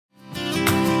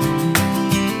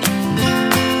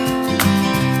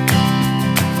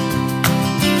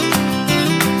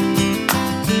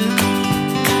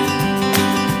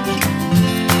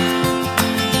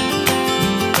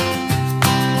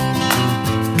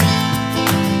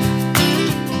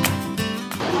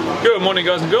Good morning,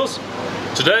 guys and girls.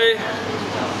 Today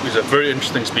is a very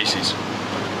interesting species.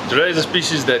 Today is a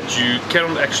species that you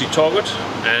cannot actually target,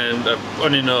 and I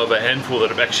only know of a handful that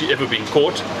have actually ever been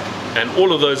caught, and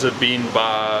all of those have been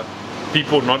by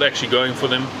people not actually going for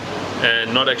them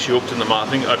and not actually hooked in the mouth.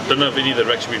 I don't know of any that have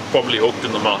actually been probably hooked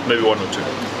in the mouth, maybe one or two.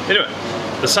 Anyway,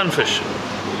 the sunfish.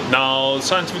 Now, the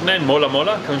scientific name mola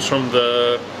mola comes from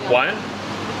the Hawaiian,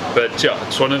 but yeah,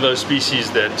 it's one of those species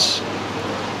that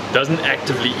doesn't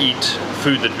actively eat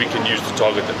food that we can use to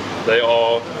target them. They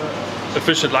are a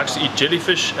fish that likes to eat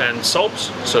jellyfish and salps,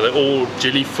 so they're all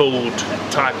jelly-filled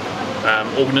type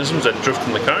organisms that drift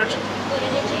in the current.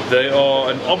 They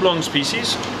are an oblong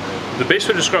species. The best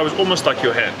way to describe it is almost like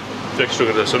your hand. If you actually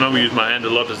look at this, I know we use my hand a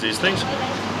lot as these things,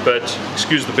 but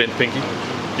excuse the bent pinky.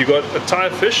 You got a tire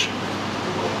fish,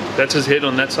 that's his head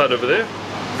on that side over there,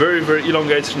 very, very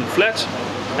elongated and flat.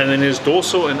 And then his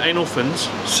dorsal and anal fins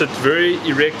sit very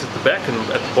erect at the back and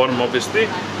at the bottom, obviously,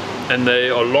 and they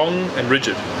are long and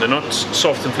rigid. They're not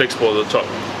soft and flexible at the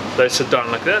top. They sit down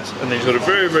like that, and then he's got a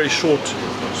very, very short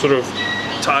sort of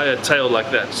tire tail like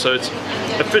that. So it's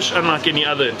a fish unlike any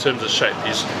other in terms of shape.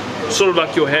 He's sort of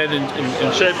like your hand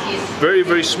in shape. Very,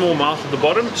 very small mouth at the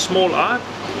bottom, small eye,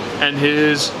 and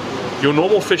your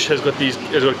normal fish has got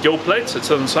gill plates that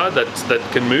sit on the side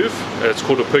that can move. It's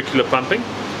called opercular pumping.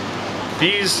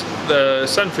 These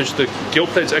sunfish, the gill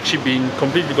plate's actually been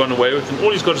completely gone away with, and all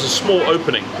he's got is a small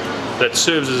opening that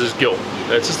serves as his gill.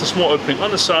 It's just a small opening on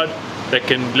the side that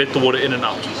can let the water in and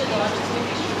out.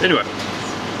 Anyway,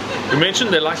 we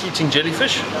mentioned they like eating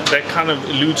jellyfish. That kind of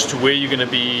alludes to where you're going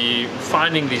to be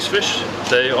finding these fish.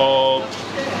 They are,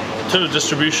 in terms of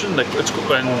distribution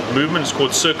and movement, it's called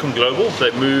circumglobal.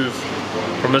 They move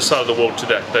from this side of the world to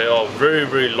that. They are very,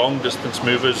 very long distance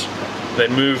movers. They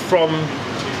move from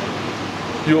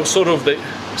the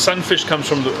sunfish comes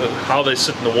from how they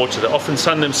sit in the water. They often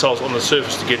sun themselves on the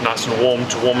surface to get nice and warm,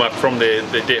 to warm up from their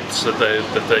depths that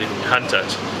they hunt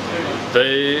at.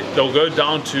 They'll go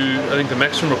down to, I think the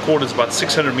maximum recorded is about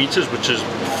 600 meters, which is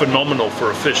phenomenal for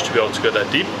a fish to be able to go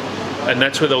that deep. And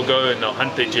that's where they'll go and they'll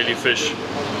hunt their jellyfish.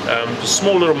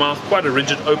 Small little mouth, quite a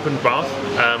rigid open mouth,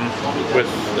 with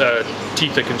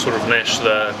teeth that can sort of gnash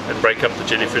and break up the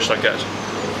jellyfish like that.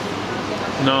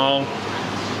 Now,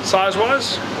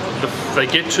 size-wise, they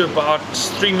get to about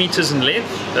 3 meters in length.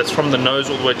 That's from the nose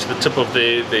all the way to the tip of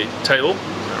their tail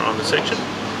around the section.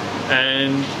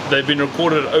 And they've been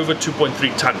recorded at over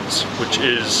 2.3 tons, which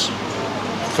is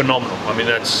phenomenal. I mean,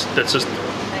 it's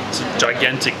a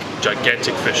gigantic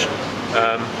fish.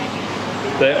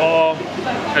 They are,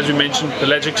 as we mentioned,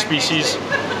 pelagic species.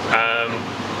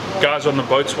 Guys on the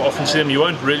boats will often see them. You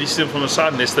won't really see them from the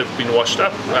side unless they've been washed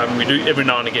up. We do every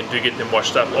now and again get them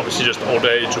washed up, obviously just old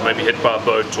age or maybe hit by a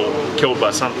boat or killed by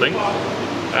something.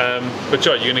 But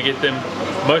yeah, you're going to get them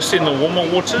mostly in the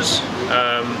warmer waters,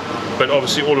 but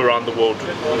obviously all around the world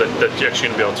that you're actually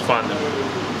going to be able to find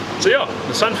them. So yeah,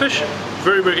 the sunfish,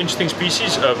 very, very interesting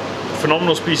species, a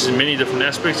phenomenal species in many different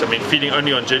aspects. I mean, feeding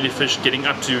only on jellyfish, getting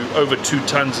up to over 2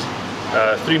 tons,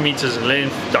 3 meters in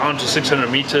length, down to 600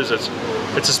 meters.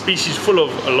 It's a species full of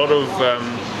a lot of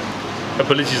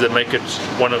abilities that make it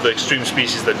one of the extreme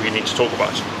species that we need to talk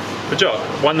about. But yeah,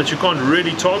 one that you can't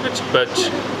really target, but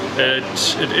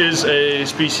it is a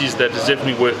species that is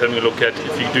definitely worth having a look at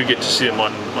if you do get to see them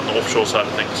on the offshore side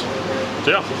of things.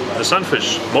 So yeah, the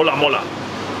sunfish, mola mola.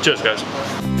 Cheers, guys.